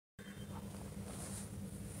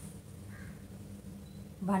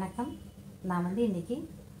வணக்கம். நான் இன்றைக்கி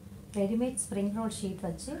ரெடிமேட் ஸ்ப்ரிங் ரோல் ஷீட்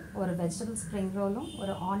வச்சு ஒரு வெஜிடபிள் ஸ்ப்ரிங் ரோலும்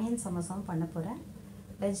ஒரு ஆனியன் சமோசாவும் பண்ண போகிறேன்.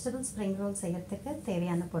 வெஜிடபிள் ஸ்ப்ரிங் ரோல் செய்கிறதுக்கு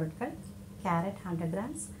தேவையான பொருட்கள்: carrot 100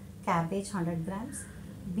 grams, cabbage 100 grams,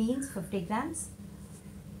 beans 50 grams,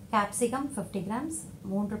 capsicum 50 grams,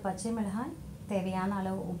 3 பச்சை மிளகாய், தேவையான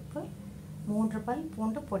அளவு உப்பு, 3 பல்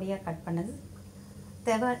பூண்டு பொடியாக கட் பண்ணது.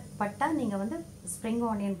 தேவைப்பட்டால் நீங்கள் ஸ்ப்ரிங்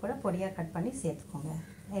ஆனியன் கூட பொடியாக கட் பண்ணி சேர்த்துக்கோங்க.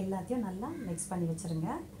 எல்லாத்தையும் நல்லா மிக்ஸ் பண்ணி வச்சுருங்க.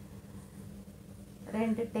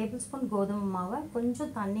 2 டேபிள் ஸ்பூன் கோதுமை மாவை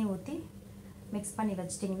கொஞ்சம் தண்ணி ஊற்றி மிக்ஸ் பண்ணி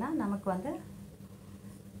வச்சிட்டிங்கன்னா நமக்கு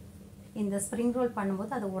இந்த ஸ்ப்ரிங் ரோல்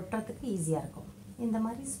பண்ணும்போது அது ஒட்டுறதுக்கு ஈஸியாக இருக்கும். இந்த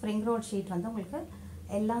மாதிரி ஸ்ப்ரிங் ரோல் ஷீட் உங்களுக்கு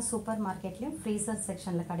எல்லா சூப்பர் மார்க்கெட்லேயும் ஃப்ரீசர்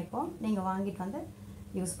செக்ஷனில் கிடைக்கும். நீங்கள் வாங்கிட்டு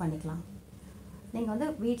யூஸ் பண்ணிக்கலாம்.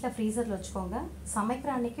 நீங்கள் வீட்டில் ஃப்ரீசரில் வச்சுக்கோங்க. சமைக்கிற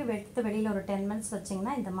அன்றைக்கி எடுத்து வெளியில் ஒரு 10 மினிட்ஸ்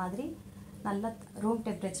வச்சிங்கன்னா இந்த மாதிரி நல்லா ரூம்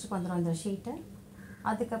டெம்பரேச்சருக்கு வந்துடும் இந்த ஷீட்டு.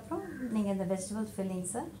 அதுக்கப்புறம் நீங்கள் இந்த வெஜிடபிள்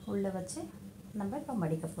ஃபில்லிங்ஸை உள்ளே வச்சு நம்ம இப்போ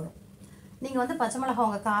மடிக்க போகிறோம். நீங்கள் பச்சை மிளகாய்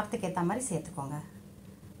உங்கள் காரத்துக்கு ஏற்ற மாதிரி சேர்த்துக்கோங்க.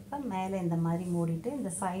 இப்போ மேலே இந்த மாதிரி மூடிட்டு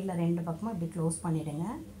இந்த சைடில் 2 பக்கமும் இப்படி க்ளோஸ் பண்ணிவிடுங்க.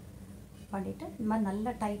 பண்ணிவிட்டு இந்த மாதிரி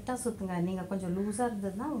நல்லா டைட்டாக சுற்றுங்க. நீங்கள் கொஞ்சம் லூஸாக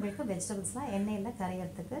இருந்ததுன்னா உங்களுக்கு வெஜிடபிள்ஸ்லாம் எண்ணெயில்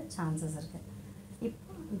கரையிறதுக்கு சான்சஸ் இருக்குது.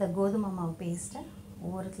 இப்போ இந்த கோதுமை மாவு பேஸ்ட்டை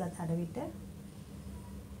ஓரத்தில் தடவிட்டு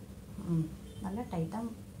நல்லா டைட்டாக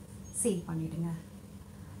சீல் பண்ணிவிடுங்க.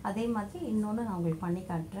 அதே மாதிரி இன்னொன்று நான் உங்களுக்கு பண்ணி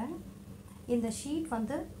காட்டுறேன். இந்த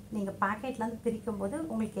ஷீட் நீங்கள் பேக்கெட்லேருந்து பிரிக்கும்போது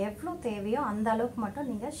உங்களுக்கு எவ்வளோ தேவையோ அந்த அளவுக்கு மட்டும்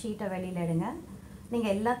நீங்கள் ஷீட்டை வெளியில் எடுங்க.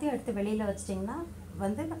 நீங்கள் எல்லாத்தையும் எடுத்து வெளியில் வச்சிட்டிங்கன்னா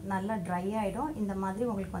நல்லா ட்ரை ஆகிடும். இந்த மாதிரி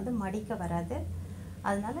உங்களுக்கு மடிக்க வராது.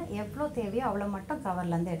 அதனால் எவ்வளோ தேவையோ அவ்வளோ மட்டும்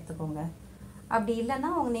கவர்லேருந்து எடுத்துக்கோங்க. அப்படி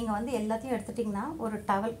இல்லைன்னா நீங்கள் எல்லாத்தையும் எடுத்துட்டிங்கன்னா ஒரு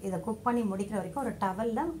டவல், இதை குக் பண்ணி முடிக்கிற வரைக்கும் ஒரு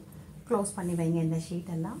டவலில் க்ளோஸ் பண்ணி வைங்க. இந்த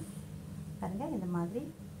ஷீட்டெல்லாம் பாருங்கள் இந்த மாதிரி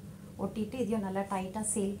ஒட்டிட்டு இதையும் நல்லா டைட்டாக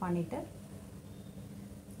சீல் பண்ணிவிட்டு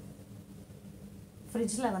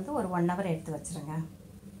ஃப்ரிட்ஜில் ஒரு 1 ஹவர் எடுத்து வச்சுருங்க.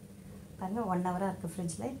 பாருங்கள் 1 ஹவராக இருக்குது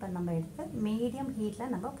ஃப்ரிட்ஜில். இப்போ நம்ம எடுத்து மீடியம்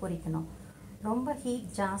ஹீட்டில் நம்ம பொரிக்கணும். ரொம்ப ஹீட்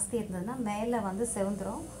ஜாஸ்தி இருந்ததுன்னா மேலே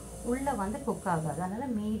செவந்துடும், உள்ளே குக் ஆகாது.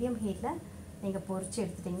 அதனால் மீடியம் ஹீட்டில் நீங்கள் பொரித்து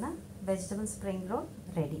எடுத்துட்டிங்கன்னா வெஜிடபிள் ஸ்ப்ரிங் ரோல்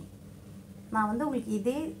ரெடி. நான் உங்களுக்கு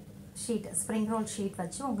இதே ஷீட் ஸ்ப்ரிங் ரோல் ஷீட்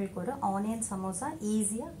வச்சு உங்களுக்கு ஒரு ஆனியன் சமோசா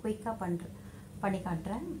ஈஸியாக குயிக்காக பண்ணி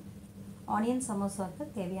காட்டுறேன். ஆனியன் சமோசாவுக்கு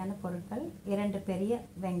தேவையான பொருட்கள்: 2 பெரிய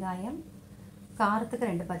வெங்காயம், காரத்துக்கு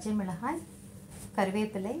 2 பச்சை மிளகாய்,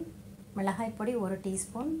 கறிவேப்பிலை, மிளகாய் பொடி 1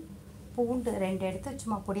 டீஸ்பூன், பூண்டு 2 எடுத்து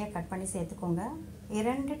சும்மா பொடியாக கட் பண்ணி சேர்த்துக்கோங்க.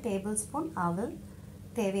 2 டேபிள் ஸ்பூன் அவல்,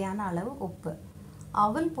 தேவையான அளவு உப்பு.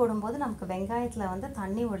 அவல் போடும்போது நமக்கு வெங்காயத்தில்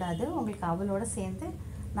தண்ணி விடாது, உங்களுக்கு அவலோடு சேர்ந்து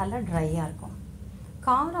நல்லா ட்ரையாக இருக்கும்.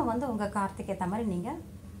 காரம் உங்கள் காரத்துக்கு ஏற்ற மாதிரி நீங்கள்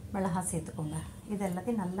மிளகாய் சேர்த்துக்கோங்க. இது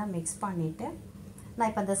எல்லாத்தையும் நல்லா மிக்ஸ் பண்ணிவிட்டு நான்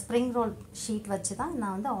இப்போ இந்த ஸ்ப்ரிங் ரோல் ஷீட் வச்சு தான்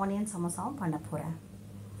நான் ஆனியன் சமோசாவும் பண்ண போகிறேன்.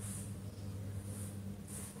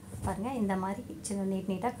 பாருங்கள் இந்த மாதிரி சின்ன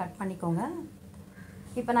நீட்டாக கட் பண்ணிக்கோங்க.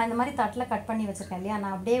 இப்போ நான் இந்த மாதிரி தட்டில் கட் பண்ணி வச்சுருக்கேன் இல்லையா,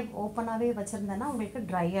 நான் அப்படியே ஓப்பனாகவே வச்சுருந்தேன்னா உங்களுக்கு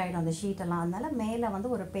ட்ரை ஆகிடும் அந்த ஷீட்டெல்லாம். அதனால் மேலே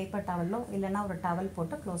ஒரு பேப்பர் டவலோ இல்லைன்னா ஒரு டவல்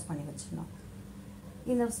போட்டு க்ளோஸ் பண்ணி வச்சிடணும்.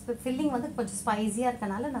 இந்த ஃபில்லிங் கொஞ்சம் ஸ்பைஸியாக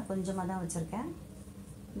இருக்கனால நான் கொஞ்சமாக தான் வச்சுருக்கேன்.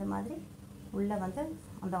 இந்த மாதிரி உள்ளே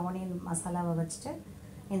அந்த ஆனியன் மசாலாவை வச்சுட்டு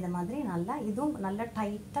இந்த மாதிரி நல்லா இதுவும் நல்லா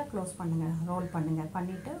டைட்டாக க்ளோஸ் பண்ணுங்கள், ரோல் பண்ணுங்கள்.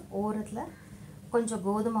 பண்ணிவிட்டு ஓரத்தில் கொஞ்சம்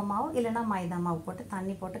கோதுமை மாவு இல்லைன்னா மைதா மாவு போட்டு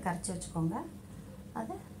தண்ணி போட்டு கரைச்சி வச்சுக்கோங்க.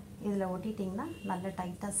 அதை இதில் ஒட்டிட்டிங்கன்னா நல்லா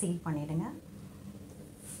டைட்டாக சீல் பண்ணிவிடுங்க.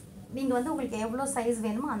 நீங்கள் உங்களுக்கு எவ்வளோ சைஸ்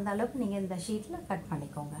வேணுமோ அந்த அளவுக்கு நீங்கள் இந்த ஷீட்டில் கட்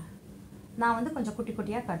பண்ணிக்கோங்க. நான் கொஞ்சம் குட்டி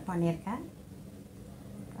குட்டியாக கட் பண்ணியிருக்கேன்.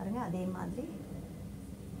 பாருங்கள் அதே மாதிரி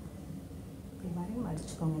இப்படி மாதிரி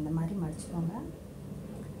மடிச்சுக்கோங்க. இந்த மாதிரி மடிச்சுக்கோங்க.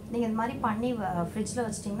 நீங்கள் இந்த மாதிரி பண்ணி ஃப்ரிட்ஜில்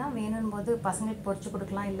வச்சிட்டிங்கன்னா வேணும் போது பசங்களுக்கு பொரிச்சு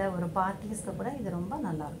கொடுக்கலாம், இல்லை ஒரு பார்ட்டிஸ்க்கு கூட இது ரொம்ப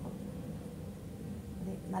நல்லாயிருக்கும்.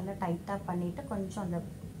 இது நல்லா டைட்டாக பண்ணிவிட்டு கொஞ்சம் அந்த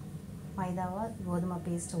மைதாவை கோதுமை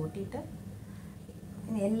பேஸ்ட்டை ஒட்டிட்டு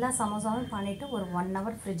எல்லா சமோசாவும் பண்ணிவிட்டு ஒரு 1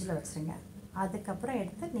 ஹவர் ஃப்ரிட்ஜில் வச்சுருங்க. அதுக்கப்புறம்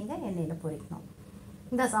எடுத்து நீங்கள் எண்ணெயில் பொரிக்கணும்.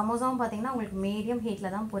 இந்த சமோசாவும் பார்த்திங்கன்னா உங்களுக்கு மீடியம்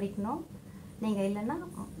ஹீட்டில் தான் பொரிக்கணும். நீங்கள் இல்லைன்னா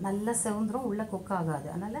நல்லா செவந்துடும், உள்ளே குக் ஆகாது.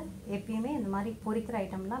 அதனால் எப்பயுமே இந்த மாதிரி பொரிக்கிற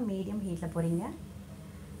ஐட்டம்லாம் மீடியம் ஹீட்டில் பொரிங்க.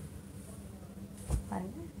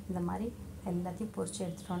 பாருங்கள் இந்த மாதிரி எல்லாத்தையும் பொரித்து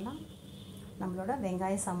எடுத்துட்டோன்னா நம்மளோட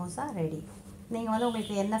வெங்காய சமோசா ரெடி. நீங்கள்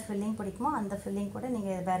உங்களுக்கு என்ன ஃபில்லிங் பிடிக்குமோ அந்த ஃபில்லிங் கூட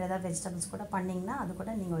நீங்கள் வேறு ஏதாவது வெஜிடபிள்ஸ் கூட பண்ணிங்கன்னா அது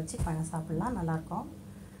கூட நீங்கள் வச்சு சாப்பிட்லாம், நல்லாயிருக்கும்.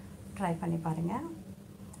 ட்ரை பண்ணி பாருங்கள்.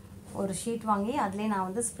 ஒரு ஷீட் வாங்கி அதிலே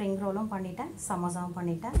நான் ஸ்ப்ரிங் ரோலும் பண்ணிட்டேன், சமோசாவும்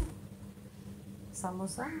பண்ணிட்டேன்.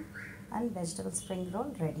 Samosa and vegetable spring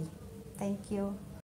roll ready. Thank you.